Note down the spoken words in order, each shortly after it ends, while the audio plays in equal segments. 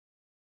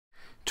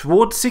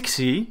Towards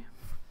 6E,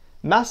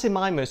 Massive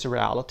MIMO is a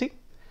reality.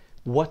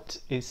 What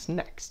is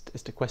next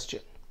is the question.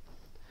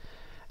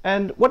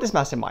 And what is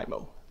Massive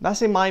MIMO?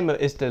 Massive MIMO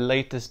is the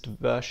latest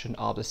version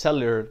of the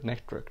cellular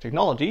network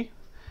technology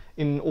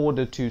in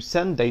order to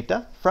send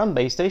data from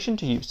base station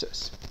to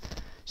users.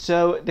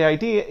 So the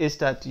idea is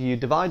that you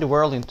divide the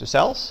world into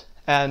cells,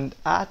 and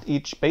at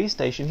each base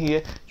station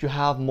here you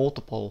have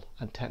multiple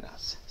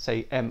antennas,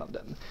 say M of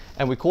them.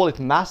 And we call it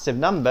massive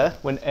number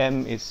when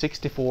M is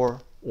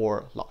 64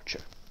 or larger.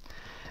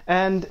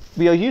 And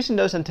we are using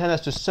those antennas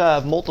to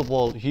serve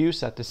multiple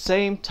use at the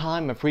same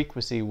time and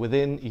frequency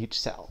within each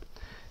cell.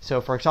 So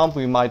for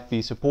example, we might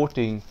be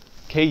supporting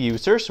K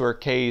users where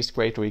K is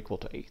greater or equal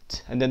to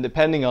 8. And then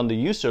depending on the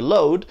user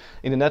load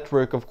in the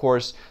network, of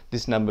course,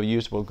 this number of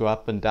users will go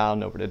up and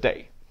down over the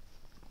day.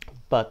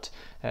 But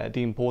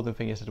the important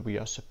thing is that we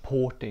are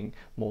supporting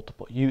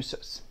multiple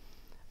users.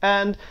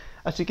 And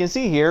as you can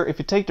see here, if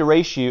you take the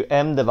ratio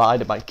M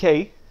divided by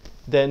K,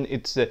 then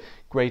it's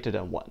greater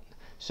than 1.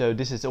 So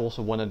this is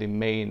also one of the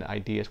main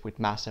ideas with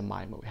Massive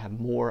MIMO. We have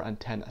more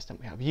antennas than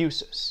we have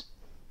users.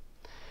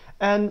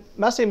 And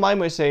Massive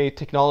MIMO is a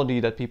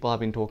technology that people have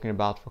been talking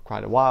about for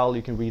quite a while.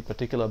 You can read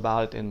particular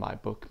about it in my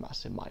book,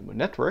 Massive MIMO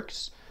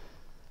Networks.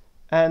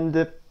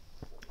 And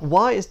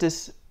why is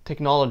this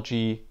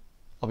technology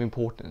of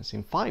importance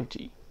in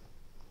 5G?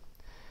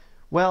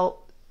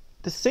 Well,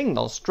 the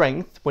signal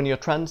strength when you're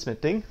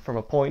transmitting from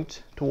a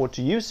point towards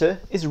a user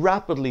is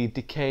rapidly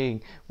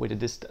decaying with the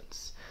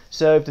distance.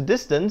 So if the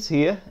distance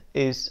here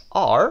is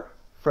R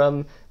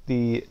from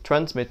the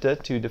transmitter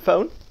to the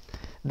phone,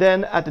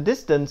 then at the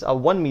distance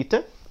of 1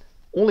 meter,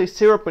 only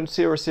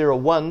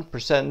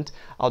 0.001%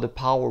 of the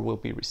power will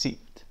be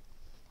received.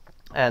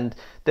 And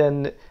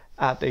then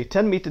at a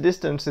 10 meter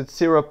distance, it's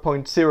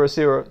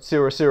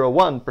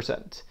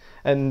 0.00001%.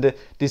 And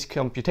these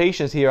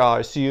computations here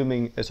are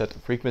assuming a certain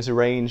frequency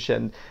range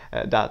and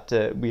that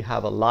we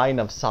have a line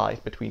of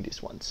sight between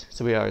these ones.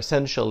 So we are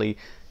essentially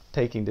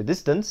taking the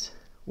distance.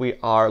 We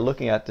are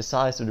looking at the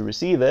size of the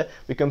receiver.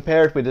 We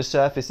compare it with the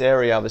surface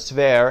area of a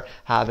sphere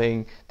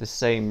having the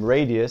same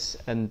radius,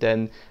 and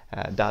then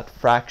that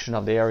fraction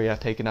of the area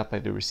taken up by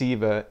the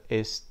receiver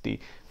is the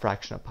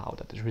fraction of power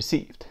that is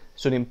received.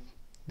 So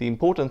the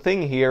important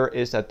thing here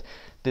is that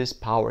this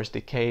power is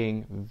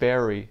decaying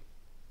very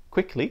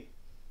quickly,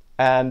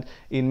 and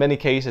in many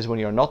cases when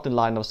you're not in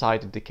line of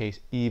sight it decays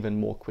even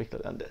more quickly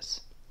than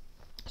this.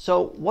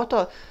 So what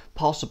are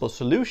possible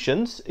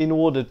solutions in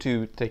order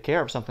to take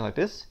care of something like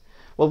this?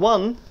 Well,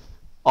 one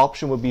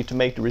option would be to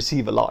make the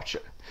receiver larger.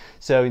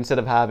 So instead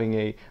of having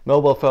a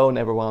mobile phone,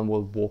 everyone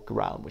will walk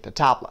around with a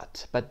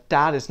tablet. But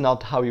that is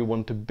not how you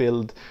want to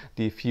build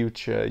the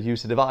future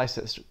user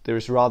devices. There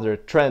is rather a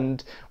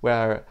trend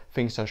where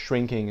things are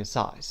shrinking in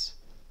size.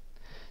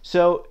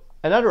 So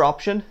another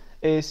option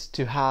is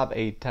to have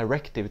a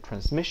directive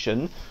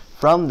transmission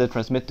from the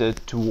transmitter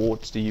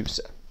towards the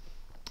user.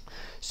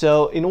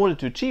 So in order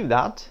to achieve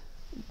that,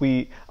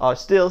 we are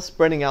still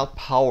spreading out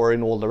power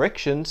in all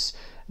directions,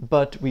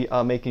 but we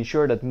are making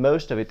sure that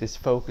most of it is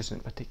focused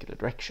in particular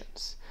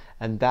directions.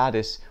 And that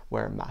is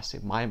where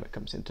Massive MIMO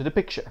comes into the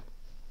picture.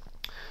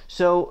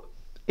 So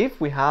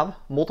if we have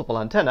multiple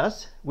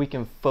antennas, we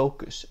can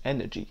focus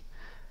energy.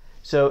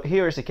 So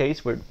here is a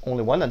case with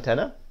only one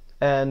antenna,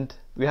 and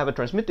we have a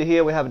transmitter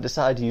here, we have a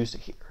desired user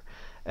here.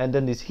 And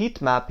then this heat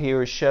map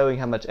here is showing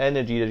how much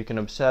energy that you can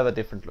observe at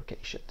different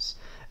locations.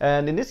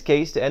 And in this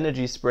case, the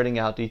energy is spreading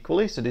out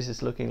equally, so this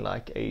is looking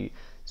like a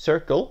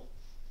circle.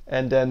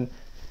 And then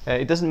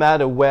it doesn't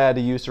matter where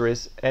the user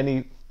is,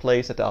 any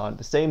place that are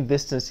the same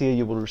distance here,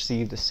 you will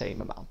receive the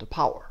same amount of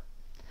power.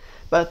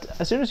 But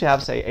as soon as you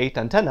have, say, 8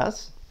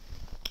 antennas,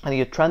 and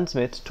you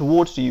transmit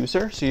towards the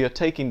user, so you're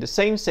taking the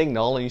same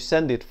signal and you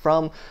send it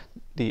from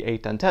the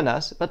 8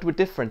 antennas, but with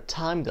different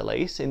time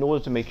delays in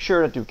order to make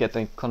sure that you get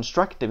a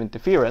constructive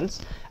interference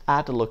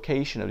at the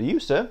location of the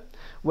user.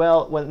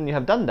 Well, when you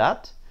have done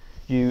that,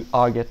 you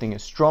are getting a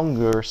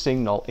stronger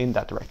signal in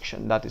that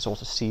direction. That is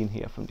also seen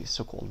here from this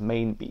so-called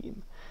main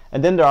beam.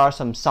 And then there are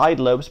some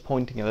side lobes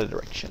pointing in other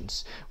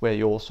directions where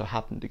you also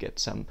happen to get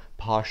some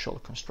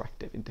partial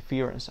constructive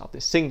interference of the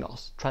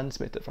signals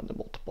transmitted from the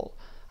multiple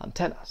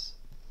antennas.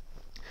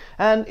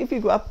 And if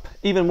you go up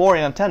even more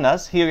in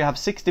antennas, here you have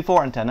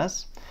 64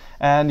 antennas,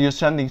 and you're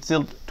sending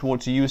still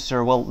towards the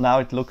user. Well, now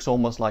it looks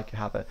almost like you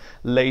have a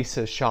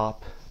laser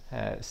sharp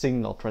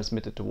signal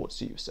transmitted towards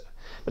the user.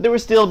 But there will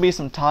still be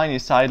some tiny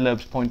side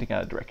lobes pointing in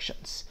other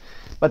directions.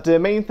 But the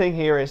main thing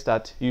here is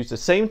that you use the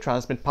same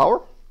transmit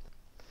power.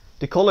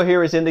 The color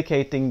here is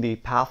indicating the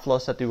path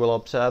loss that you will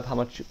observe, how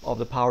much of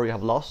the power you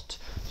have lost.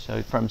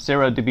 So from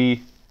 0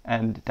 dB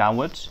and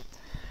downwards.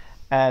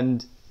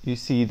 And you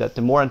see that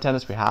the more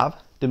antennas we have,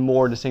 the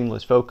more the signal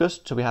is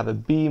focused. So we have a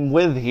beam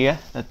width here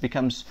that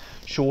becomes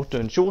shorter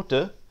and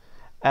shorter.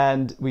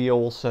 And we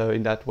also,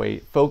 in that way,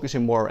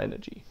 focusing more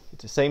energy.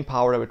 It's the same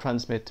power that we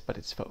transmit, but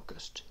it's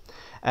focused.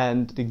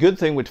 And the good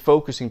thing with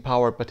focusing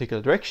power in a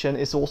particular direction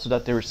is also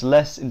that there is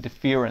less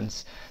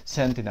interference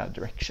sent in other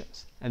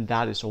directions. And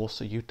that is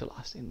also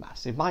utilized in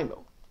Massive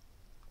MIMO.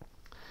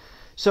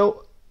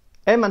 So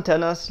M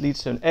antennas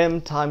leads to an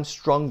M times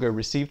stronger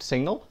received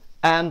signal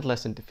and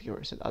less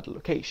interference in other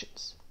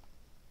locations.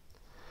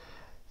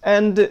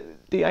 And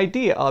the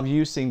idea of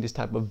using this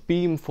type of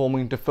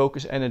beamforming to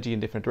focus energy in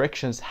different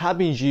directions have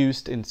been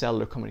used in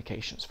cellular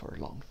communications for a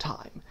long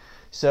time.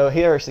 So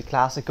here is a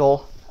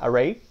classical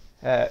array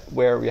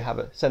where we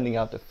have sending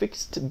out a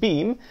fixed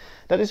beam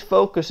that is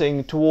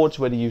focusing towards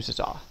where the users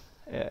are,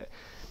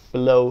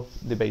 below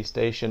the base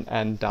station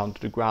and down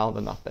to the ground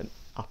and up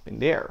in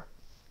the air.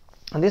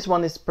 And this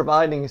one is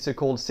providing a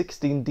so-called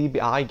 16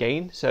 dBi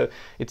gain, so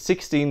it's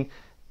 16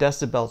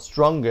 decibels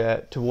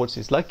stronger towards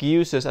these lucky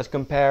users as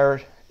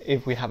compared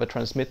if we have a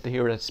transmitter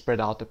here that spread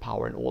out the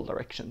power in all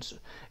directions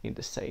in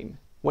the same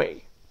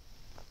way.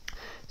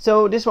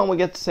 So this one will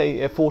get,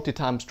 say, 40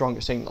 times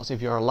stronger signals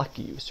if you're a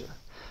lucky user.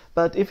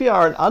 But if you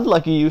are an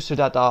unlucky user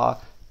that are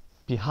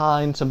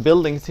behind some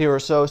buildings here or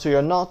so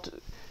you're not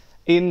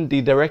in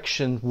the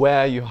direction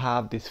where you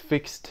have this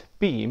fixed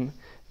beam,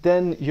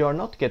 then you're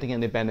not getting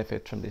any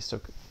benefit from this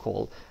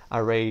so-called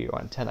array or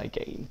antenna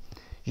gain.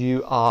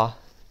 You are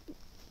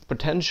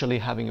potentially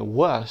having a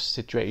worse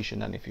situation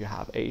than if you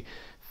have a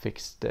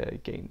fixed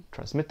gain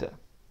transmitter.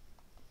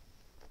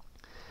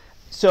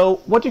 So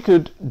what you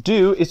could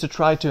do is to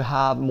try to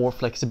have more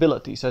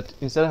flexibility. So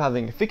instead of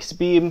having a fixed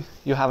beam,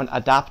 you have an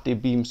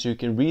adaptive beam, so you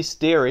can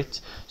re-steer it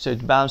so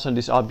it bounces on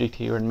this object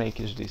here and make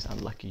it these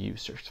unlucky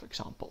users, for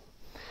example.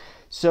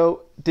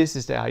 So this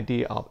is the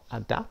idea of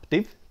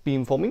adaptive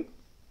beamforming.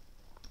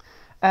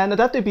 And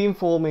adaptive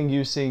beamforming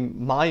using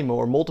MIMO,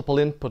 or multiple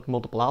input,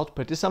 multiple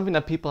output, is something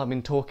that people have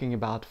been talking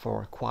about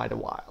for quite a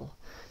while.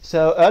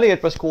 So earlier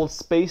it was called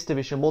space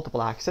division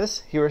multiple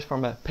access. Here is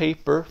from a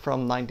paper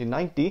from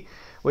 1990,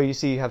 where you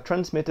see you have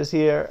transmitters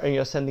here and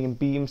you're sending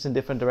beams in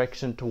different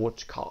directions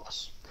towards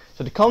cars.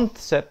 So the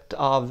concept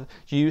of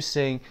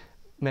using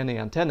many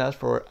antennas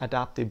for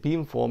adaptive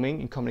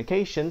beamforming in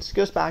communications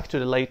goes back to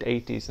the late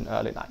 80s and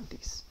early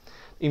 90s.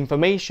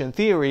 Information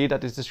theory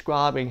that is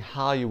describing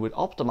how you would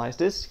optimize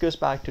this goes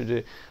back to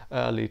the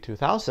early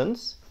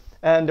 2000s,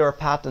 and there are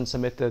patents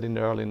submitted in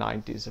the early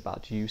 90s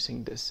about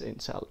using this in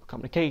cellular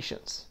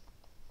communications.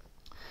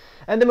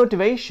 And the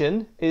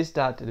motivation is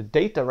that the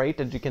data rate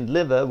that you can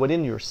deliver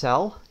within your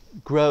cell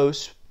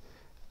grows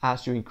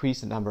as you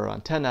increase the number of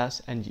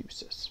antennas and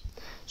users.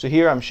 So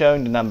here I'm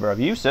showing the number of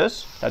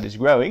users that is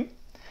growing,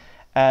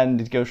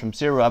 and it goes from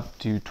 0 up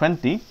to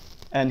 20.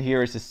 And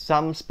here is the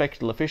sum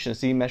spectral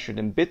efficiency measured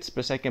in bits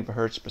per second per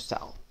hertz per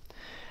cell.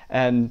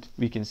 And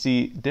we can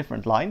see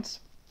different lines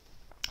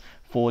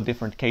for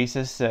different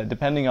cases,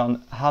 depending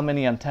on how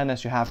many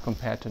antennas you have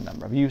compared to the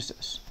number of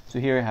users. So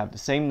here you have the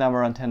same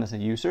number of antennas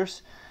and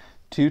users,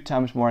 2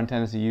 times more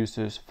antennas and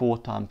users, 4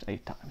 times,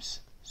 8 times.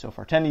 So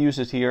for 10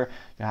 users here,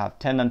 you have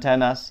 10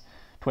 antennas,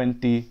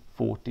 20,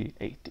 40,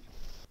 80.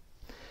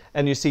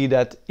 And you see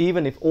that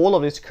even if all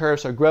of these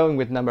curves are growing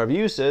with number of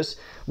users,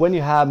 when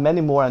you have many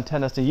more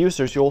antennas than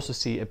users, you also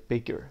see a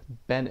bigger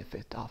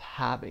benefit of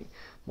having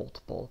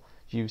multiple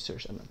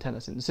users and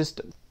antennas in the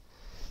system.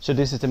 So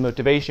this is the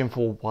motivation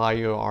for why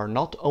you are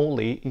not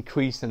only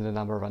increasing the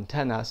number of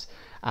antennas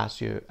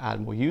as you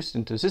add more users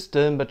into the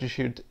system, but you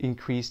should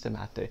increase them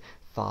at a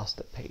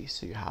faster pace.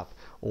 So you have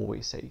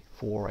always, say,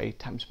 4 or 8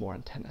 times more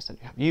antennas than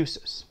you have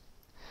users.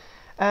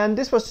 And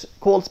this was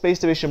called space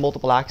division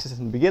multiple access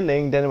in the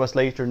beginning, then it was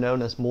later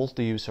known as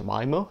multi-user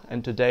MIMO,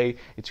 and today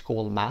it's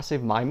called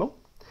massive MIMO.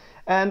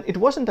 And it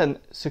wasn't a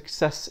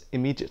success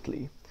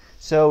immediately.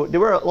 So there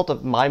were a lot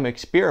of MIMO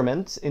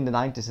experiments in the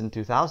 90s and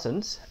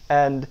 2000s,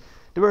 and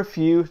there were a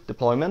few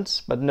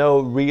deployments, but no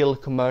real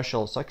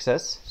commercial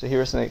success. So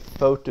here's a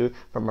photo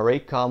from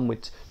Arraycom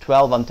with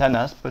 12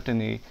 antennas put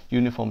in a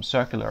uniform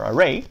circular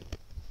array.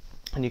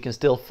 And you can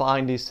still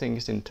find these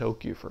things in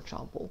Tokyo, for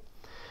example.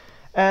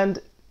 And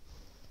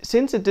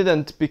since it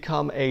didn't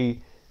become a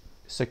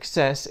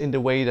success in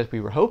the way that we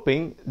were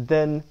hoping,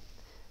 then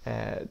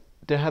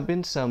there have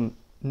been some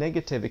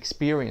negative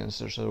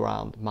experiences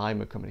around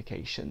MIMO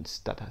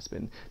communications that has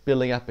been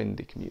building up in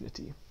the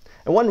community.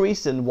 And one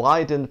reason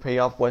why it didn't pay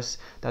off was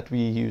that we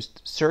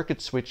used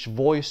circuit switch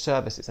voice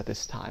services at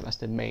this time as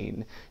the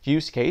main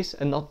use case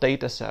and not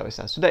data service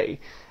as today.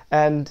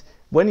 And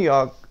when you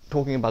are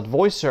talking about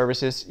voice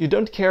services, you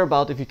don't care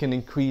about if you can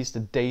increase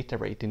the data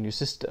rate in your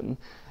system.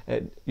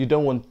 You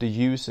don't want the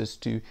users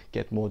to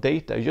get more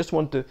data. You just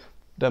want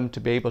them to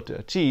be able to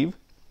achieve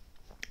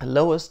the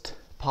lowest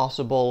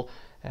possible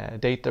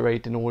data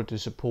rate in order to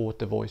support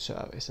the voice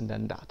service, and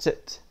then that's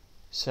it.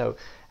 So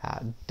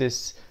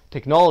this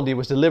technology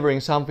was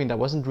delivering something that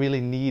wasn't really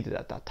needed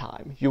at that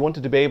time. You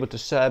wanted to be able to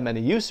serve many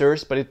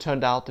users, but it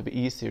turned out to be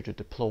easier to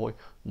deploy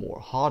more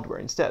hardware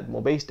instead,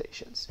 more base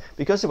stations.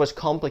 Because it was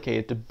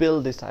complicated to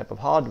build this type of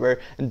hardware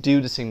and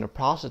do the signal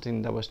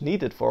processing that was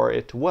needed for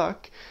it to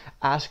work,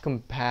 as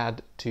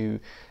compared to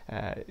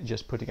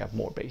just putting up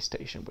more base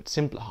stations with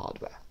simpler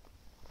hardware.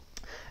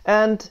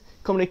 And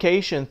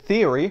communication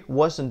theory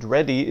wasn't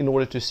ready in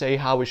order to say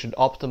how we should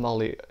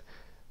optimally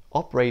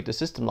operate a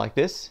system like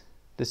this.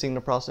 the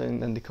signal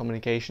processing and the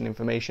communication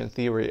information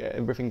theory,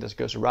 everything that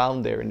goes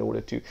around there in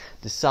order to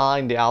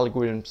design the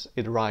algorithms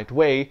in the right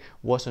way,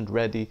 wasn't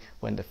ready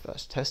when the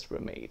first tests were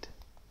made.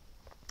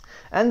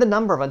 And the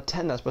number of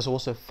antennas was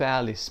also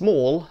fairly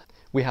small.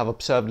 We have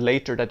observed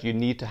later that you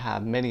need to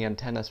have many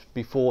antennas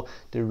before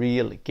the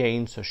real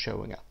gains are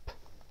showing up.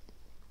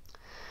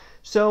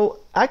 So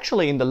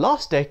actually in the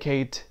last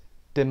decade,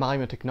 the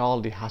MIMO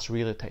technology has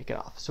really taken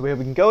off. So we have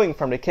been going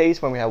from the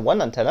case when we have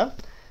one antenna.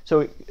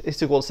 So it's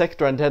the called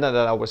sector antenna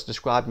that I was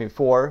describing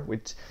before,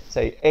 with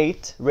say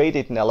 8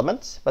 radiating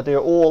elements, but they're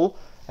all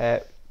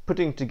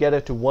putting together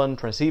to one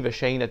transceiver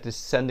chain that is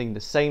sending the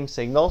same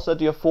signal, so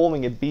that you're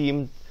forming a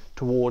beam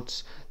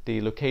towards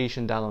the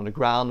location down on the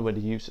ground where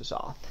the users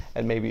are.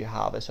 And maybe you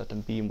have a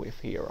certain beam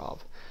width here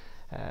of,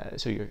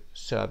 so you're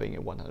serving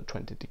a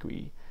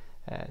 120-degree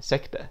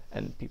sector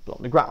and people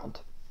on the ground.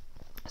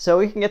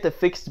 So you can get a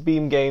fixed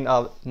beam gain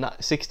of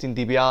 16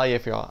 dBi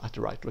if you're at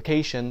the right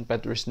location,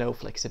 but there is no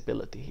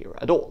flexibility here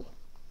at all.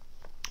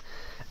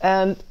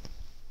 And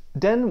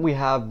then we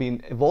have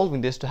been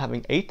evolving this to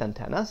having 8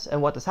 antennas,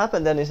 and what has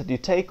happened then is that you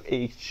take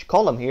each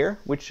column here,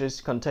 which is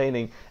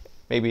containing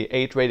maybe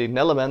 8 radiating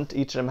elements,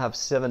 each of them have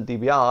 7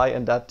 dBi,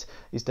 and that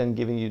is then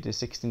giving you the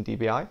 16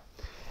 dBi.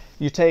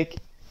 You take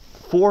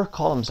 4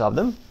 columns of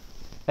them,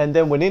 and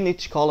then within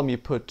each column you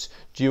put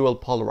dual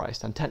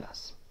polarized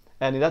antennas.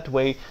 And in that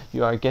way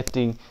you are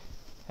getting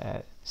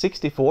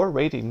 64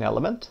 radiating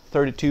element,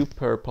 32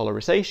 per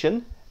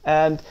polarization,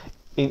 and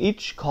in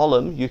each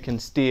column you can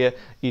steer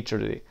each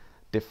of the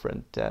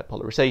different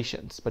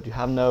polarizations, but you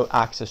have no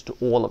access to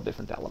all of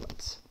different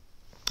elements.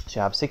 So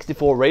you have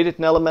 64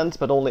 radiating elements,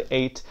 but only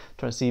 8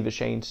 transceiver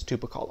chains, 2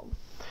 per column.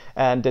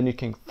 And then you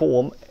can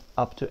form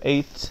up to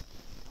 8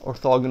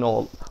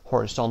 orthogonal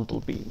horizontal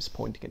beams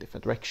pointing in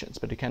different directions,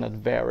 but you cannot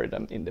vary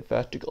them in the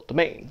vertical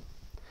domain.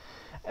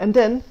 And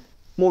then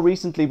more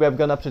recently we have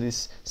gone up to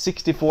this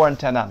 64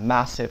 antenna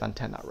massive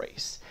antenna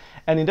arrays.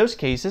 And in those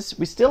cases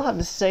we still have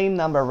the same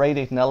number of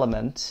radiating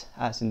elements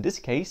as in this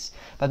case,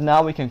 but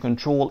now we can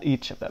control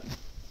each of them.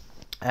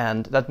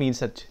 And that means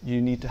that you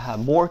need to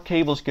have more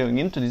cables going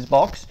into this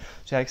box,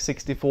 so you have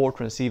 64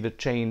 transceiver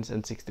chains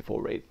and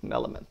 64 radiating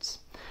elements.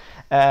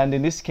 And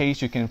in this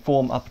case you can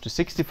form up to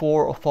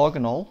 64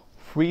 orthogonal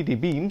 3D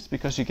beams,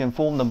 because you can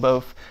form them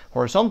both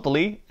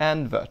horizontally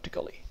and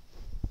vertically.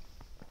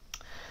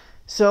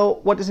 So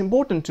what is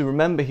important to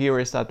remember here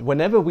is that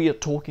whenever we are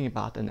talking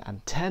about an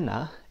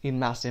antenna in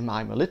massive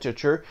MIMO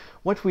literature,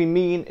 what we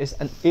mean is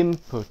an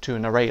input to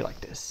an array like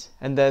this.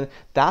 And then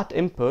that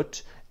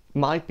input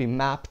might be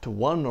mapped to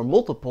one or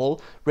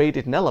multiple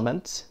radiating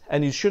elements,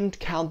 and you shouldn't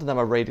count the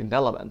number of radiating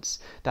elements.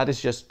 That is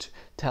just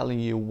telling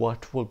you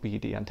what will be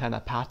the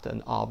antenna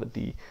pattern of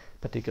the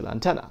particular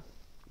antenna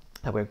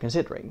that we're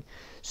considering.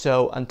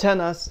 So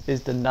antennas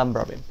is the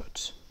number of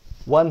inputs.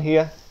 1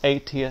 here,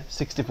 8 here,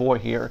 64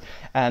 here,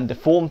 and the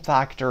form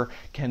factor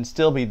can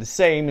still be the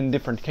same in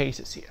different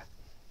cases here.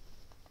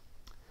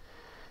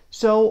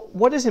 So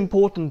what is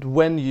important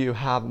when you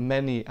have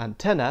many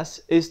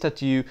antennas is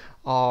that you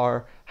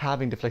are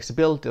having the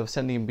flexibility of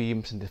sending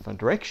beams in different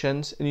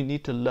directions, and you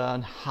need to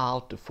learn how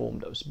to form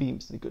those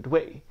beams in a good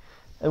way.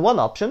 And one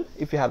option,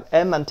 if you have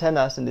M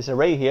antennas in this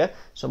array here,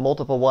 so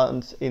multiple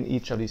ones in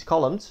each of these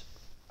columns,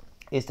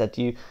 is that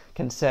you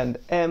can send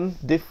M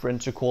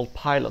different so-called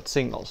pilot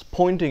signals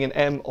pointing in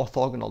M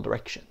orthogonal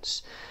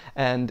directions.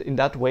 And in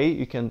that way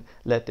you can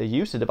let the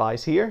user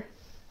device here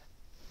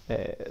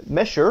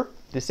measure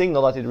the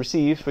signal that it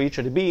receives for each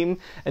of the beam,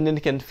 and then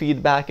it can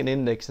feed back an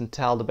index and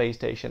tell the base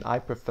station I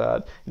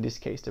preferred, in this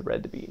case, the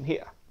red beam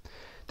here.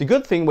 The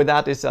good thing with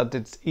that is that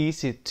it's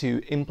easy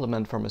to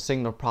implement from a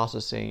signal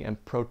processing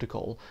and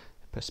protocol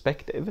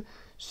perspective.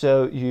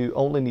 So you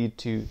only need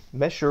to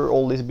measure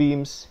all these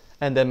beams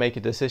and then make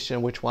a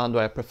decision which one do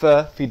I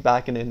prefer, feed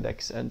back an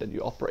index, and then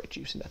you operate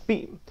using that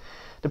beam.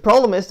 The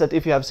problem is that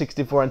if you have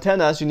 64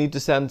 antennas, you need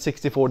to send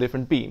 64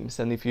 different beams,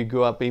 and if you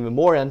go up even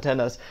more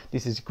antennas,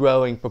 this is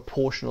growing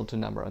proportional to the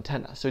number of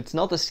antennas. So it's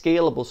not a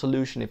scalable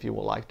solution if you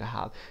would like to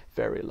have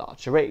very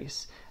large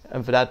arrays.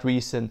 And for that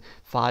reason,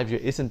 5G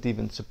isn't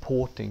even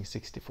supporting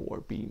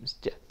 64 beams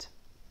yet.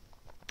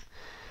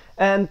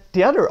 And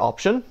the other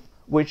option,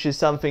 which is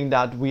something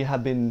that we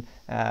have been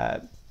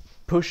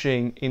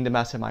pushing in the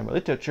massive MIMO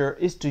literature,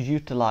 is to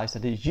utilize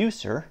that the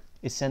user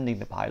is sending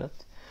the pilot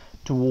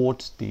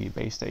towards the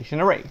base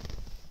station array.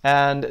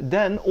 And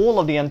then all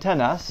of the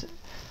antennas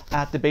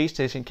at the base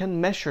station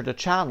can measure the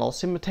channel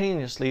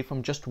simultaneously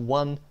from just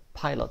one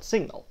pilot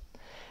signal.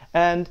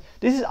 And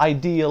this is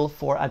ideal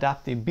for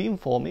adaptive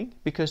beamforming,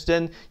 because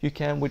then you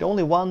can, with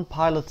only one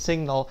pilot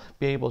signal,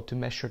 be able to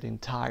measure the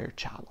entire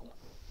channel.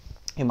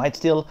 You might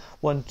still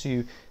want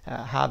to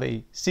have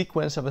a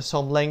sequence of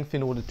some length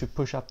in order to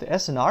push up the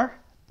SNR,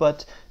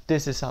 but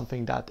this is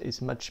something that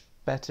is much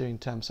better in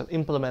terms of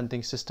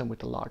implementing system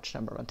with a large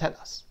number of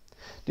antennas.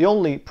 The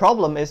only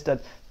problem is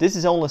that this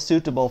is only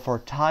suitable for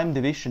time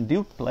division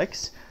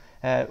duplex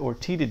or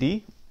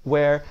TDD,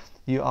 where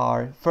you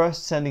are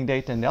first sending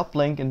data in the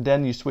uplink and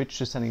then you switch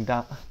to sending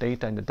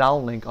data in the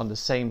downlink on the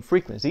same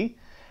frequency.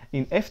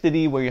 in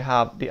FDD, where you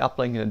have the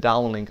uplink and the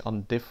downlink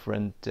on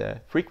different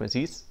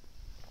frequencies,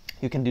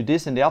 you can do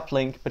this in the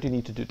uplink, but you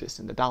need to do this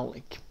in the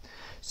downlink.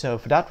 So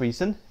for that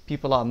reason,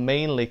 people are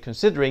mainly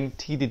considering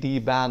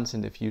TDD bands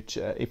in the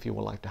future if you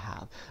would like to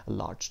have a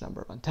large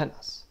number of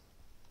antennas.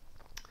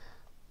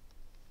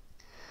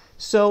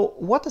 So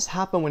what has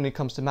happened when it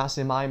comes to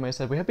massive MIMO is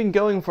that we have been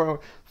going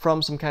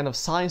from some kind of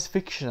science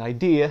fiction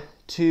idea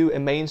to a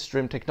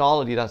mainstream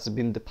technology that's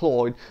been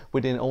deployed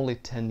within only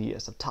 10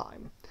 years of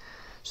time.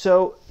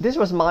 So this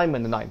was MIMO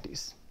in the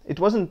 90s. It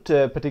wasn't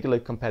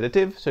particularly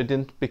competitive, so it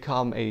didn't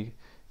become a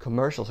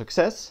commercial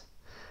success.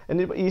 And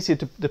it was easier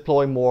to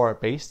deploy more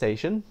base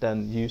station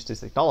than use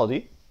this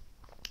technology.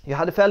 You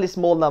had a fairly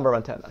small number of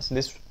antennas. In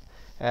this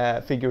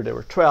figure there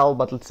were 12,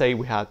 but let's say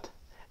we had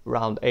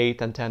around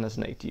 8 antennas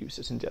and 8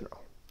 users in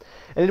general.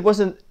 And it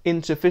wasn't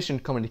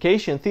insufficient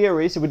communication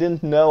theory, so we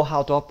didn't know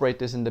how to operate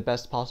this in the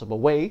best possible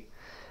way.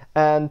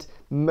 And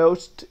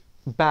most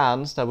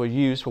bands that were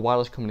used for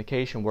wireless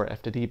communication were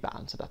FDD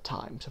bands at that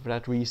time. So for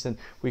that reason,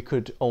 we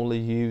could only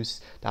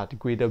use that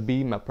grid of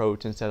beam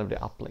approach instead of the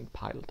uplink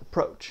pilot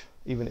approach,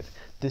 even if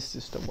this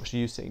system was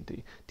using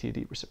the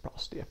TD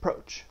reciprocity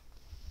approach.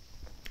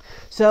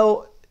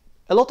 So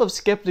a lot of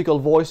skeptical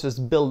voices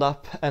built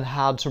up and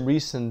had some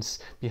reasons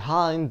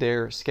behind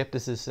their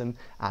skepticism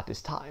at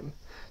this time.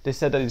 They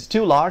said that it's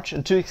too large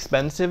and too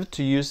expensive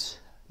to use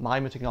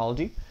MIMO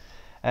technology,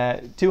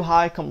 too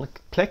high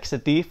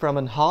complexity from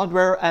a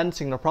hardware and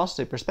signal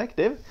processing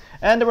perspective,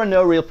 and there were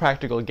no real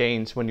practical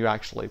gains when you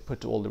actually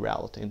put all the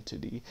reality into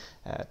the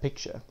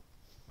picture.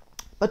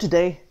 But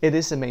today it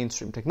is a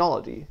mainstream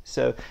technology.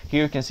 So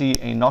here you can see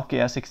a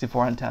Nokia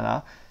 64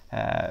 antenna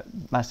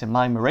massive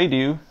MIMO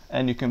radio,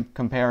 and you can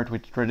compare it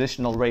with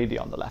traditional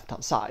radio on the left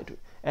hand side,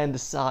 and the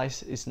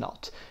size is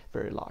not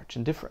very large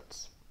in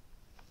difference.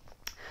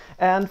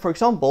 And for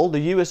example,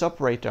 the US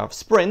operator of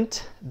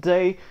Sprint,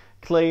 they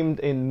claimed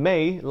in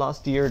May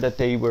last year that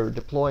they were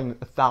deploying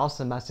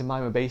 1,000 massive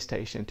MIMO base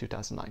stations in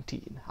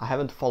 2019. I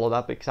haven't followed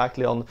up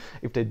exactly on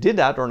if they did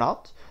that or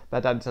not,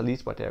 but that's at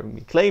least what they've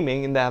been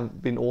claiming, and they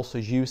have been also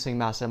using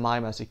massive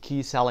MIMO as a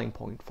key selling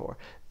point for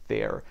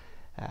their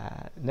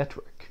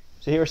network.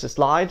 So here's a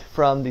slide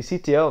from the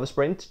CTO of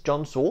Sprint,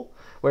 John Saul,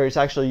 where he's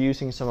actually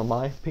using some of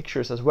my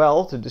pictures as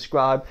well to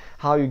describe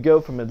how you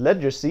go from a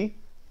legacy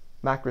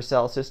macro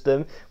cell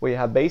system where you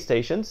have base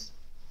stations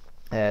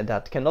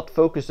that cannot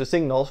focus the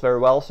signals very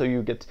well, so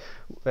you get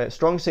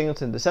strong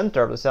signals in the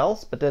center of the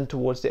cells, but then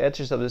towards the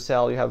edges of the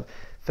cell you have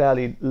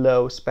fairly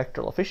low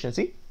spectral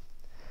efficiency.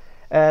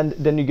 And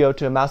then you go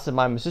to a massive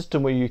MIMO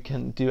system where you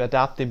can do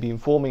adaptive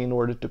beamforming in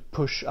order to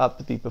push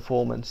up the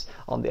performance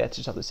on the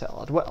edges of the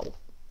cell as well.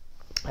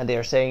 And they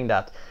are saying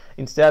that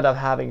instead of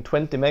having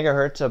 20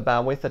 megahertz of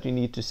bandwidth that you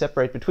need to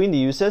separate between the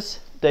users,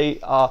 they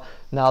are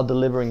now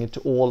delivering it to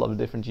all of the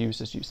different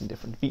users using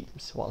different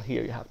beams, while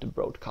here you have to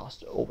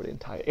broadcast over the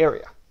entire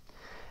area.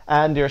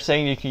 And they're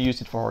saying you can use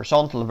it for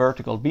horizontal and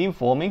vertical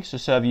beamforming, so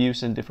serve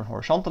use in different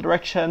horizontal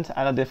directions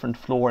and a different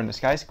floor in the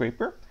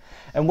skyscraper.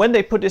 And when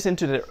they put this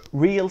into the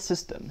real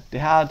system, they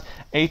had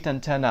 8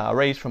 antenna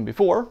arrays from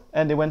before,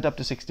 and they went up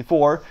to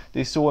 64.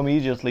 They saw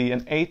immediately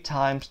an 8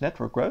 times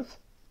network growth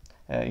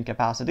in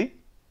capacity.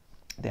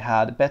 They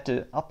had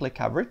better uplink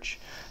coverage.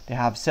 They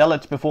have cell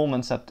edge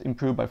performance that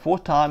improved by 4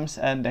 times,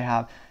 and they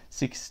have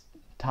 6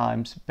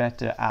 times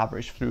better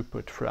average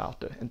throughput throughout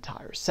the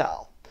entire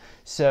cell.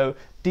 So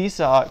these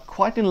are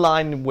quite in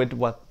line with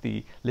what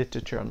the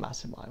literature on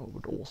massive MIMO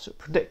would also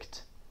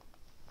predict.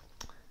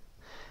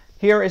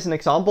 Here is an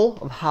example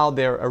of how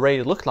their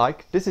array looked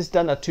like. This is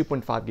done at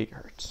 2.5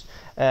 gigahertz,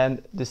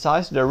 and the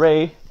size of the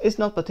array is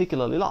not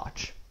particularly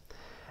large.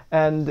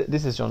 And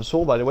this is John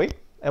Saul, by the way.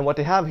 And what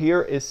they have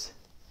here is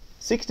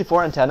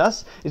 64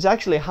 antennas. It's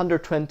actually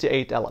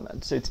 128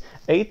 elements. So it's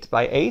 8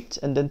 by 8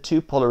 and then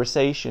 2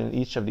 polarization in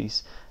each of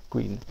these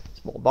green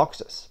small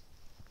boxes.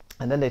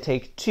 And then they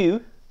take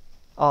 2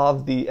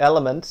 of the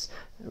elements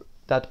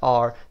that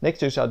are next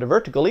to each other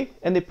vertically,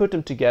 and they put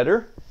them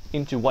together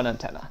into one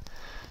antenna.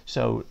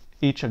 So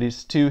each of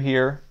these 2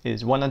 here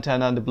is one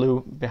antenna, and the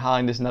blue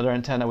behind is another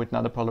antenna with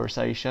another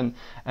polarization,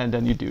 and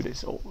then you do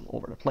this all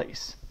over the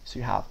place. So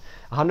you have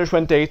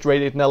 128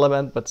 radiating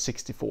element, but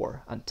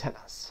 64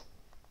 antennas.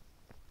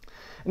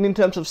 And in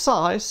terms of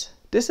size,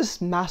 this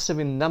is massive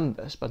in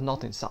numbers, but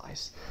not in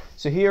size.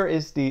 So here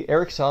is the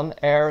Ericsson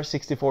Air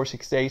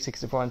 6468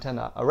 64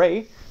 antenna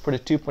array for the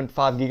 2.5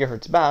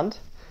 gigahertz band.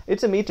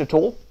 It's a meter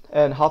tall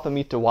and half a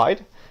meter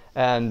wide,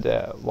 and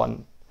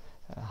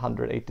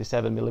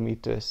 187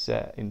 millimeters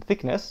in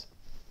thickness.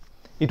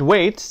 It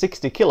weighs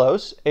 60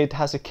 kilos. It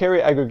has a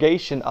carrier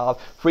aggregation of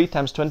 3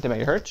 times 20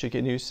 megahertz. You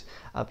can use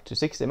up to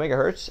 60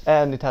 megahertz,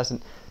 and it has a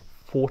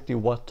 40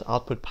 watt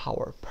output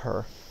power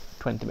per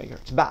 20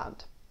 megahertz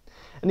band.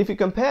 And if you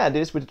compare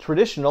this with the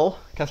traditional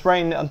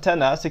Cassegrain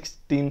antenna,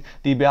 16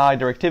 dBi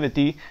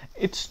directivity,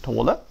 it's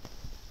taller,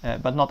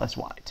 but not as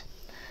wide.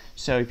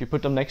 So if you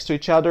put them next to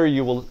each other,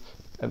 you will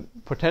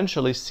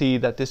potentially see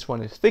that this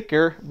one is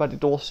thicker, but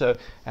it also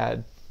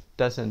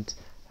doesn't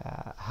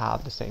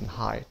have the same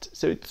height.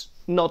 So it's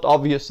not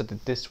obvious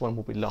that this one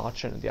will be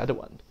larger than the other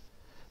one.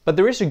 But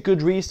there is a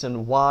good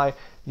reason why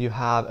you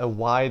have a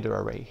wider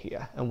array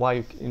here and why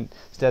you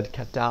instead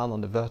cut down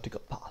on the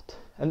vertical part.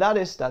 And that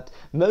is that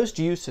most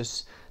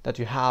uses that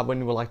you have when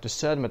you would like to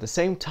serve them at the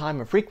same time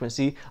and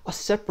frequency are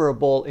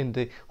separable in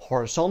the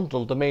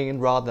horizontal domain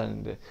rather than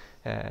in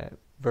the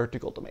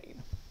vertical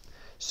domain.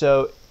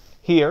 So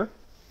here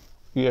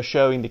we are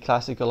showing the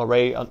classical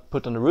array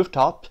put on the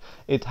rooftop.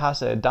 It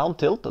has a down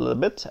tilt a little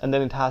bit, and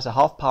then it has a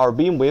half power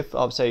beam width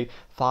of say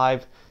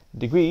 5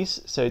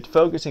 degrees, so it's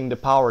focusing the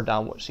power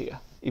downwards here.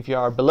 If you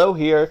are below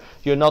here,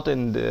 you're not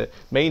in the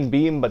main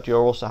beam, but you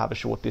also have a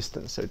short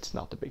distance, so it's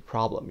not a big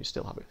problem. You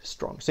still have a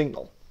strong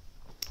signal.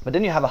 But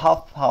then you have a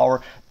half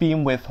power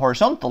beam width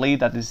horizontally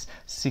that is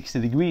 60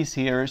 degrees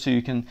here, so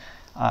you can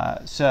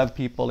serve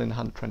people in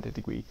 120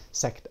 degree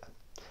sector.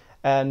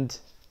 And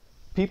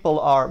people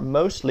are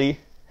mostly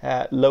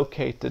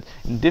located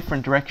in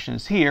different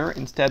directions here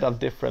instead of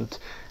different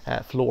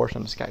floors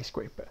on the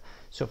skyscraper.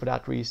 So for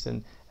that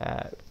reason,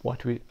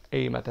 what we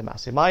aim at the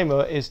massive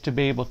MIMO is to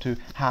be able to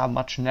have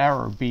much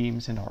narrower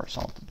beams in the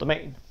horizontal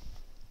domain.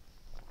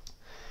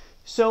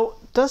 So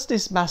does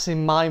this massive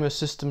MIMO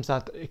systems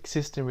that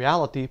exist in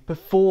reality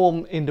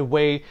perform in the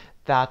way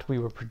that we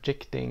were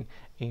predicting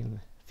in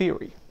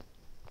theory?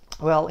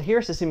 Well,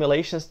 here's a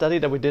simulation study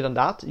that we did on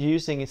that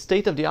using a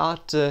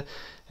state-of-the-art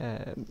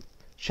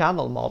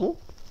channel model.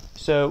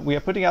 So we are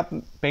putting up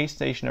base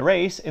station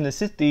arrays in a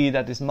city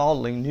that is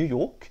modeling New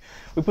York.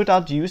 We put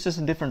out users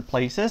in different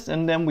places,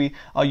 and then we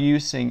are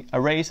using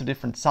arrays of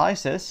different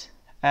sizes,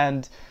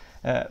 and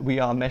we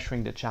are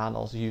measuring the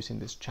channels using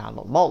this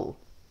channel model.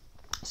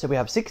 So we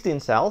have 16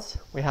 cells,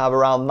 we have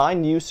around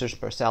 9 users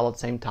per cell at the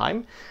same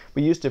time.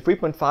 We used a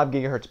 3.5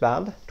 GHz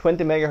band,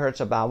 20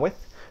 MHz of bandwidth,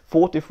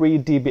 43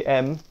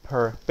 dBm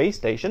per base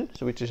station,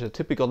 so which is a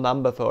typical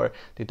number for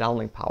the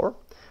downlink power.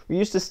 We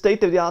used the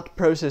state-of-the-art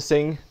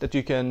processing that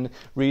you can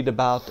read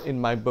about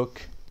in my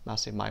book,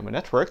 Massive MIMO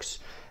Networks.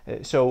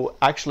 So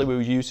actually we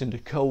were using the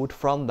code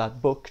from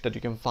that book that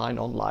you can find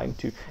online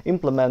to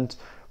implement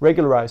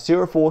regularized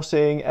zero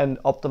forcing and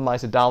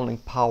optimize the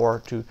downlink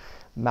power to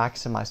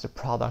maximize the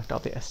product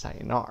of the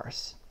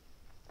SINRs.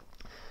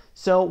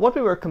 So what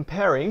we were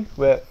comparing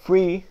were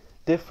 3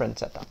 different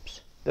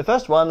setups. The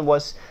first one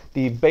was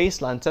the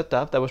baseline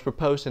setup that was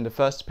proposed in the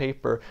first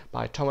paper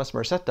by Thomas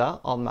Mercetta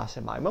on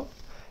massive MIMO.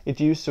 It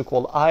used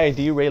so-called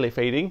IID Rayleigh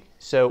fading,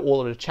 so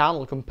all of the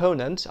channel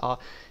components are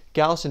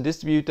Gaussian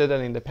distributed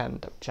and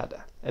independent of each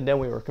other. And then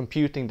we were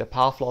computing the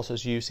path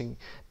losses using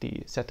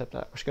the setup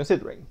that I was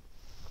considering.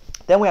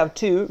 Then we have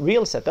 2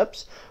 real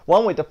setups,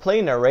 one with a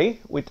planar array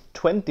with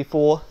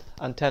 24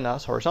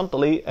 antennas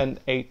horizontally and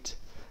 8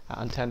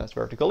 antennas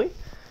vertically.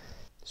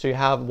 So you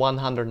have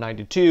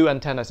 192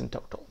 antennas in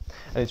total.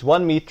 And it's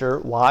 1 meter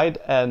wide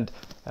and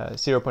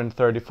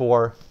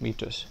 0.34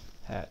 meters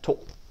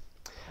tall.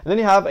 And then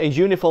you have a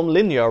uniform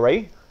linear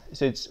array,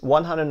 so it's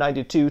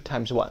 192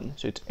 times 1,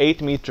 so it's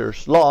 8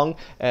 meters long,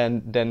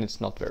 and then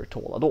it's not very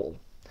tall at all.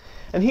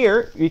 And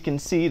here you can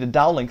see the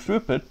downlink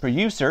throughput per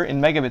user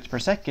in megabits per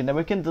second that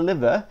we can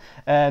deliver,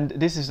 and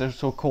this is a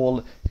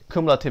so-called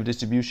cumulative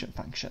distribution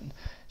function.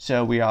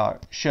 So we are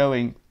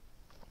showing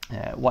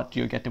what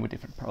you're getting with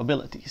different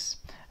probabilities.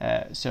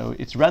 So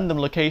it's random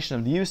location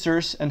of the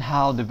users and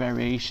how the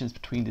variations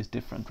between these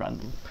different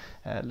random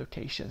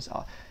locations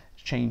are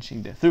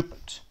changing the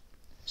throughput.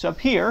 So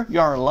up here, you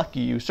are a lucky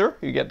user,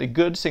 you get a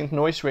good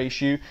sync-noise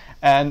ratio,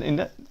 and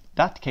in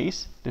that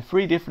case, the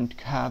 3 different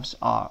curves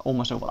are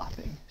almost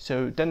overlapping.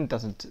 So then it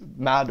doesn't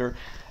matter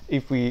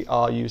if we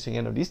are using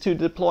any of these 2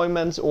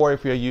 deployments or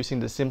if we are using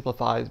the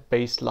simplified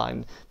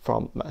baseline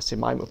from Massive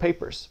MIMO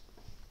papers.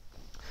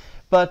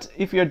 But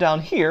if you're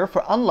down here,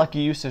 for unlucky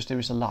users, there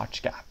is a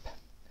large gap.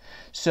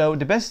 So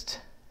the best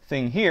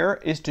thing here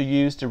is to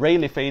use the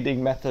Rayleigh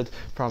fading method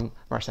from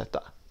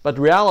Mercetta. But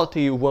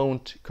reality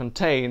won't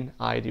contain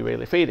IID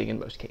Rayleigh fading in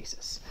most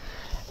cases.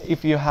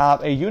 If you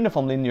have a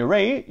uniform linear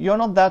array, you're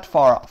not that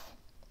far off.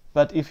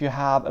 But if you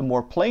have a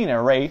more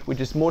planar array, which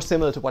is more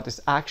similar to what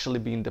is actually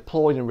being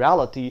deployed in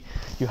reality,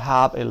 you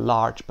have a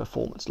large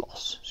performance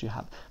loss. So you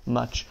have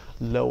much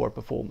lower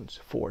performance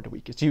for the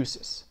weakest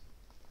users.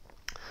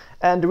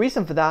 And the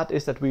reason for that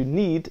is that we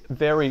need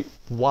very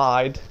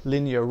wide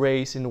linear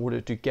arrays in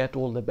order to get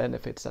all the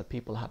benefits that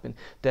people have been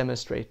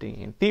demonstrating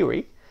in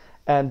theory.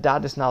 And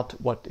that is not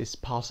what is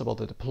possible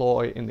to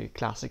deploy in the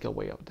classical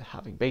way of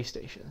having base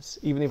stations.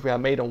 Even if we are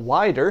made them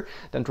wider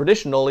than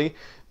traditionally,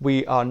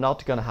 we are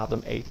not going to have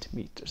them 8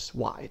 meters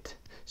wide.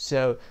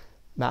 So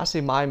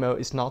massive MIMO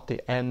is not the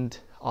end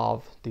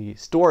of the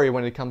story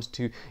when it comes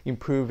to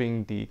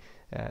improving the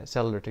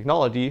cellular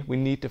technology. We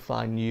need to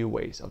find new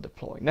ways of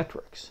deploying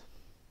networks.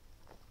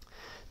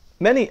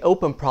 Many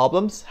open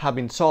problems have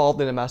been solved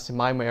in the massive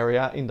MIMO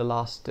area in the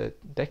last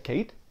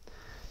decade.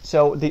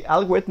 So the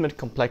algorithmic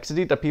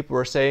complexity that people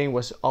were saying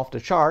was off the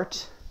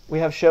chart, we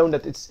have shown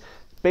that it's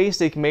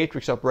basic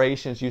matrix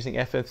operations using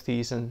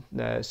FFTs and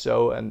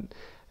and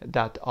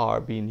that are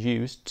being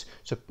used.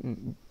 So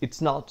it's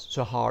not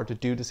so hard to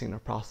do the signal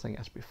processing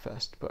as we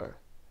first were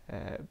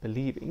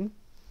believing.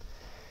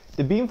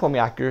 The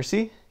beamforming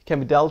accuracy can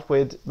be dealt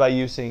with by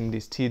using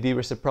this TD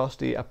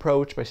reciprocity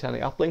approach by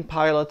sending uplink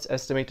pilots,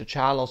 estimate the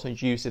channels,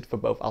 and use it for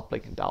both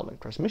uplink and downlink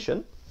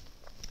transmission.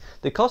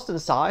 The cost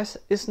and size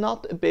is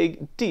not a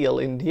big deal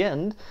in the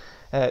end.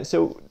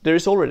 So there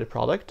is already a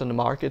product on the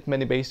market,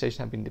 many base stations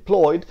have been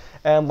deployed,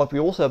 and what we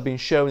also have been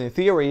shown in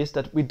theory is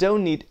that we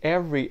don't need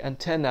every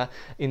antenna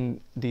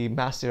in the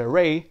massive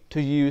array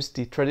to use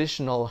the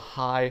traditional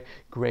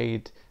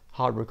high-grade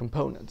hardware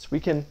components.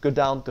 We can go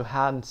down to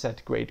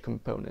handset grade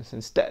components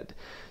instead.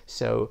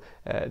 So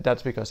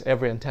that's because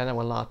every antenna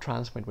will now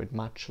transmit with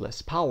much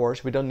less power,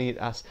 so we don't need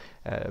as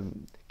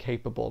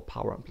capable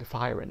power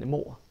amplifier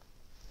anymore.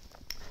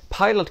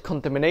 Pilot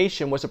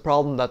contamination was a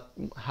problem that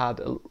had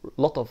a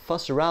lot of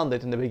fuss around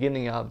it in the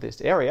beginning of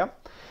this area.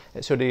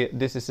 So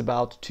this is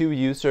about two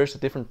users at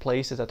different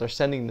places that are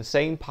sending the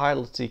same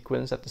pilot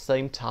sequence at the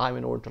same time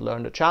in order to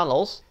learn the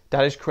channels.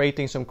 That is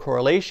creating some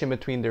correlation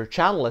between their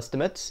channel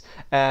estimates,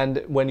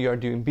 and when you are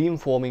doing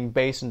beamforming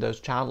based on those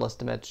channel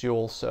estimates, you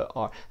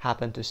also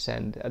happen to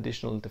send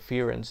additional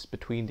interference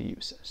between the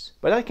users.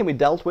 But that can be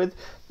dealt with.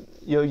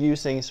 You're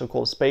using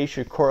so-called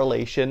spatial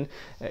correlation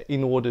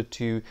in order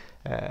to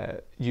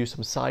use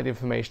some side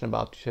information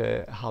about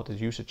how the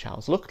user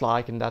channels look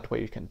like, and that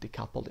way you can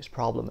decouple this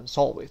problem and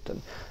solve it.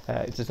 And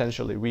it's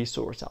essentially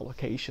resource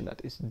allocation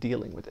that is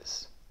dealing with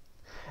this.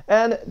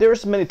 And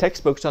there's many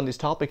textbooks on this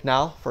topic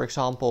now. For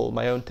example,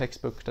 my own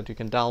textbook that you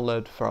can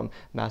download from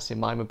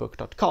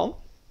massivemimobook.com.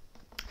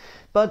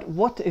 But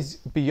what is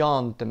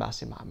beyond the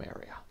massive MIMO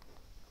area?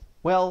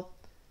 Well,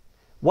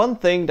 one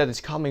thing that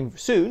is coming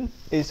soon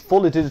is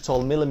fully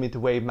digital millimeter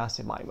wave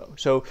massive MIMO.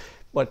 So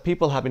what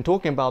people have been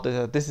talking about is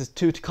that this is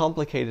too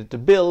complicated to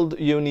build.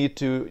 You need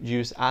to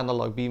use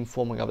analog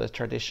beamforming of the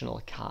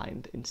traditional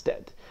kind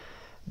instead.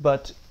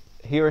 But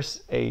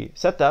here's a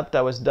setup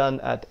that was done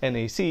at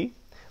NAC,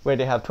 where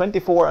they have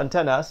 24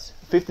 antennas,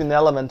 15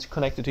 elements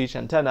connected to each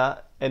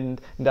antenna, and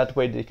in that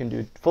way they can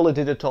do fully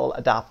digital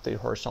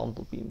adaptive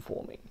horizontal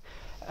beamforming.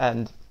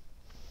 And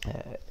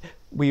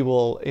we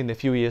will, in a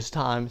few years'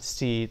 time,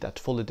 see that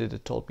fully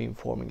digital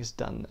beamforming is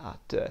done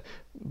at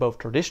both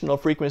traditional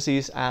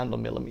frequencies and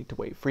on millimeter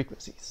wave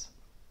frequencies.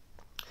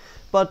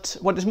 But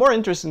what is more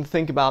interesting to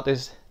think about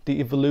is the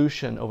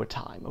evolution over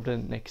time, over the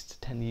next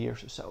 10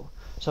 years or so.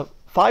 So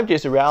 5G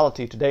is a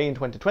reality today in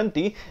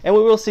 2020, and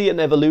we will see an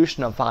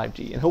evolution of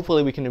 5G, and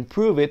hopefully we can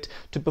improve it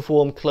to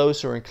perform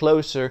closer and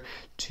closer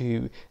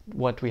to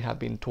what we have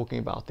been talking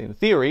about in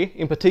theory.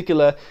 In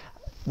particular,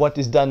 what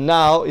is done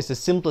now is the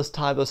simplest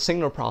type of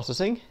signal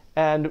processing,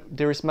 and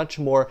there is much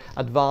more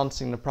advanced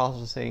signal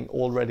processing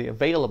already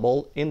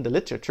available in the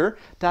literature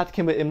that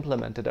can be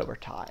implemented over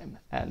time,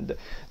 and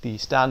the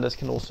standards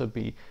can also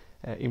be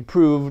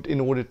improved in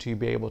order to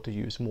be able to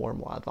use more and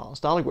more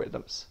advanced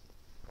algorithms.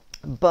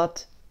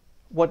 But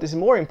what is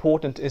more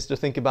important is to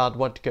think about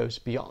what goes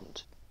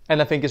beyond. And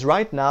I think it's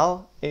right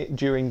now,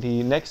 during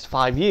the next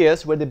 5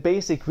 years, where the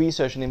basic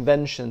research and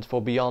inventions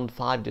for beyond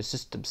 5G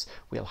systems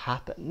will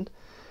happen.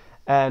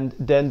 And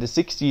then the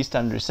 6G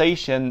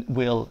standardization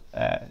will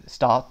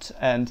start,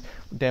 and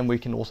then we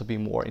can also be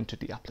more into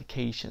the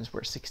applications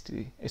where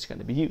 6G is going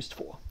to be used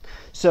for.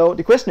 So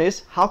the question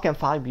is, how can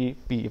 5G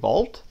be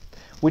evolved?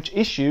 Which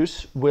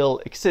issues will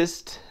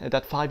exist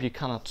that 5G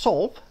cannot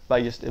solve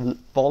by just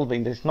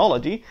evolving the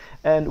technology,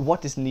 and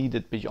what is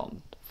needed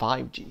beyond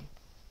 5G?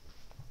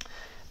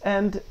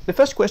 And the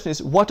first question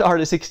is, what are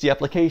the 6G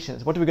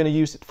applications? What are we going to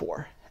use it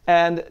for?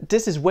 And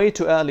this is way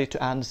too early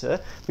to answer.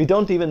 We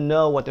don't even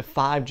know what the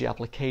 5G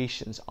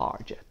applications are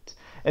yet.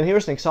 And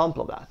here's an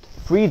example of that.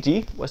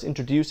 3G was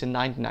introduced in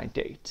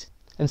 1998.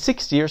 And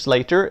 6 years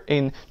later,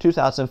 in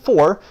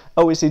 2004,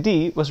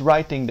 OECD was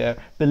writing their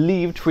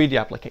believed 3G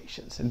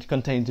applications. And it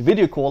contains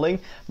video calling,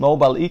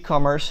 mobile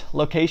e-commerce,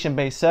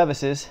 location-based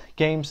services,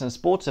 games and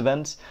sports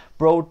events,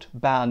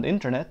 broadband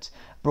internet,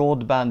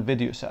 broadband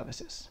video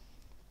services.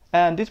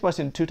 And this was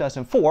in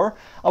 2004.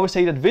 I would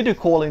say that video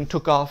calling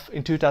took off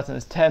in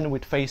 2010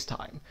 with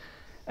FaceTime.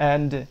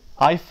 And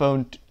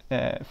iPhone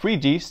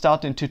 3G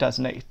started in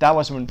 2008. That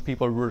was when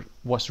people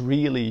was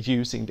really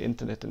using the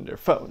internet in their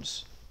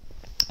phones.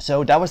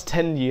 So that was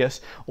 10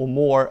 years or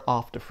more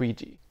after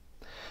 3G.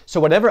 So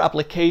whatever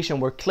application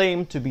were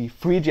claimed to be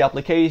 3G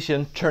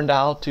application turned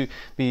out to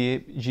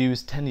be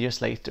used 10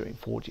 years later in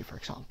 4G, for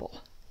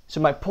example. So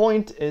my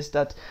point is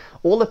that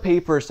all the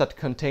papers that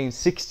contain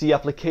 6G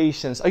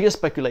applications are just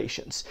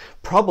speculations.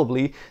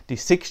 Probably the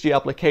 6G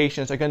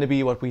applications are going to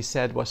be what we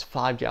said was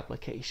 5G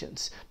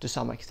applications, to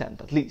some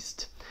extent at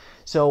least.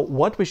 So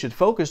what we should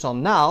focus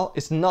on now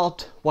is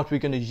not what we're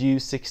going to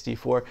use 6G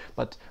for,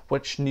 but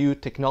which new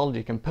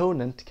technology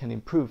component can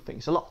improve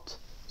things a lot.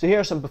 So here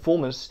are some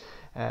performance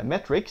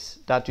metrics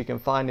that you can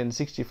find in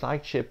 6G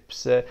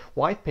Flagship's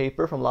white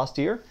paper from last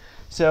year.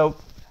 So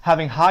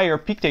having higher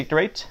peak data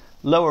rate,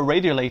 lower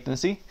radio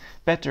latency,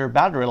 better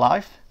battery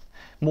life,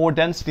 more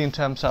density in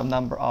terms of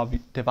number of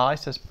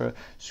devices per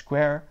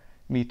square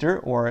meter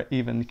or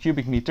even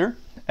cubic meter,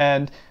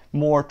 and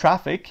more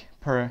traffic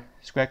per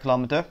square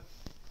kilometer,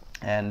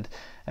 and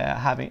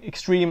having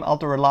extreme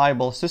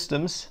ultra-reliable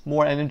systems,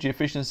 more energy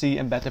efficiency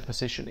and better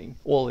positioning.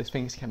 All these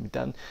things can be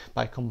done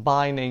by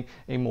combining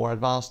a more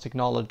advanced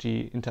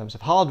technology in terms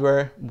of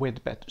hardware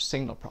with better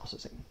signal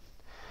processing.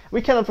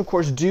 We cannot, of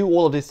course, do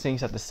all of these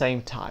things at the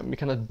same time. We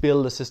cannot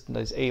build a system that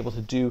is able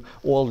to do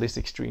all these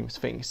extreme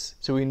things.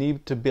 So we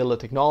need to build a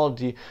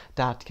technology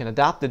that can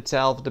adapt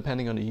itself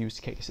depending on the use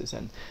cases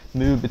and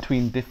move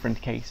between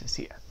different cases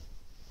here.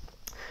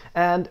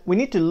 And we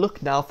need to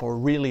look now for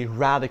really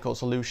radical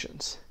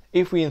solutions.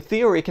 If we in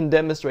theory can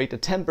demonstrate a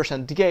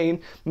 10%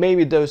 gain,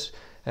 maybe those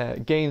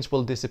gains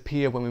will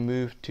disappear when we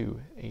move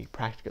to a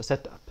practical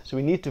setup. So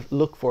we need to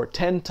look for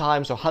 10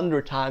 times or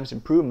 100 times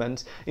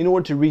improvements in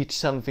order to reach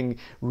something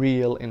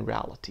real in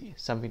reality,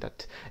 something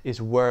that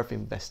is worth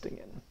investing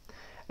in.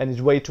 And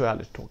it's way too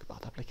early to talk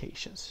about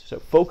applications. So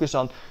focus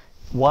on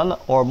one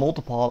or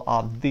multiple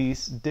of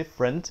these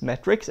different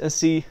metrics and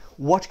see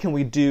what can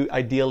we do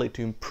ideally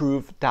to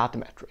improve that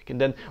metric.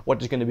 And then what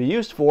it's going to be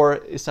used for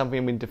is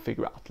something we need to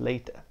figure out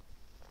later.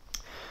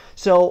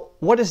 So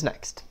what is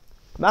next?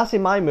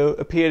 Massive MIMO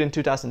appeared in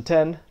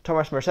 2010.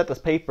 Thomas Mercetta's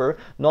paper,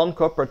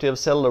 Non-Cooperative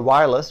Cellular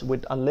Wireless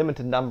with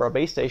Unlimited Number of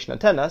Base Station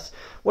Antennas,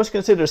 was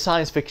considered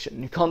science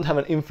fiction. You can't have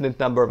an infinite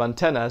number of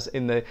antennas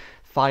in a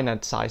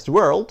finite-sized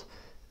world.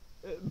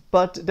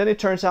 But then it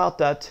turns out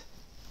that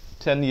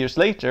 10 years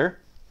later,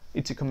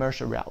 it's a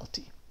commercial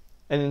reality.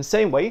 And in the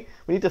same way,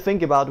 we need to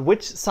think about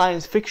which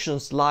science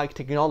fictions-like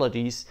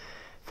technologies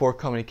for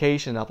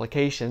communication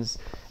applications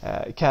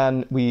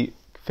can we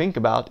think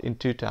about in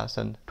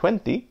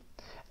 2020,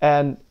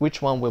 and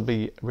which one will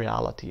be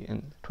reality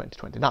in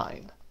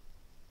 2029.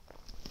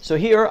 So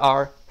here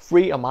are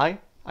 3 of my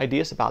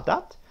ideas about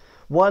that.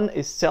 One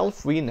is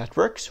cell-free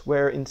networks,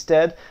 where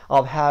instead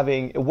of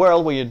having a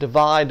world where you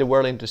divide the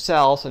world into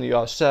cells and you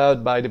are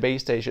served by the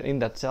base station in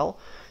that cell,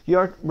 you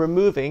are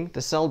removing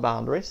the cell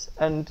boundaries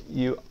and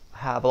you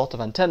have a lot of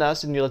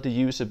antennas and you let the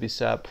user be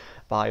served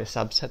by a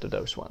subset of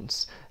those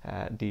ones,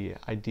 the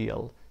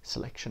ideal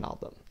selection of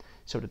them,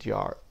 so that you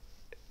are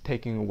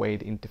taking away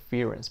the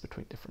interference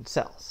between different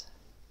cells.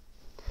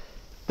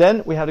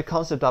 Then we have the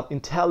concept of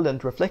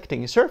intelligent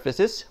reflecting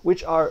surfaces,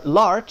 which are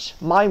large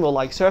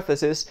MIMO-like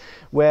surfaces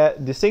where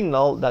the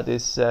signal that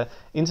is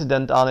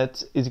incident on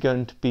it is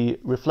going to be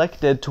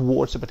reflected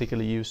towards a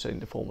particular user in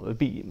the form of a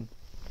beam.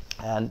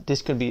 And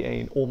this can be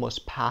an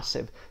almost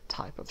passive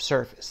type of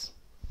surface.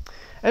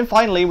 And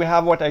finally, we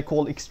have what I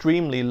call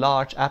extremely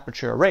large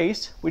aperture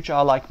arrays, which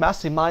are like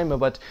massive MIMO,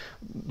 but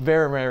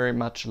very, very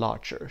much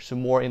larger. So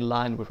more in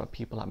line with what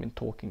people have been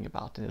talking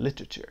about in the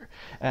literature.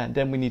 And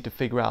then we need to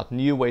figure out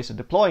new ways of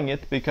deploying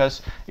it,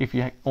 because if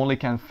you only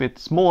can fit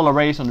small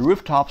arrays on the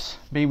rooftops,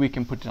 maybe we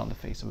can put it on the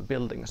face of a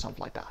building or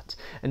something like that.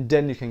 And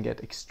then you can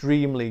get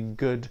extremely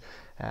good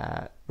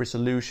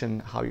resolution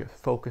how you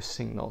focus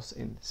signals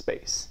in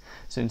space.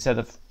 So instead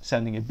of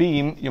sending a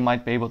beam, you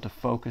might be able to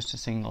focus the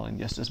signal in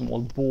just a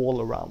small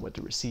ball around where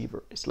the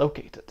receiver is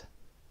located.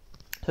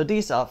 So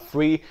these are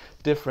 3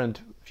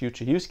 different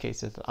future use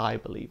cases that I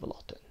believe a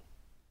lot in.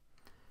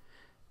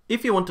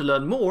 If you want to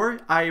learn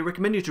more, I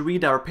recommend you to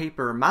read our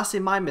paper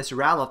Massive MIMO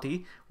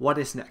Reality, What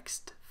is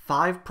Next?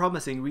 5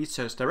 Promising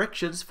Research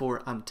Directions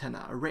for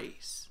Antenna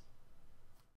Arrays.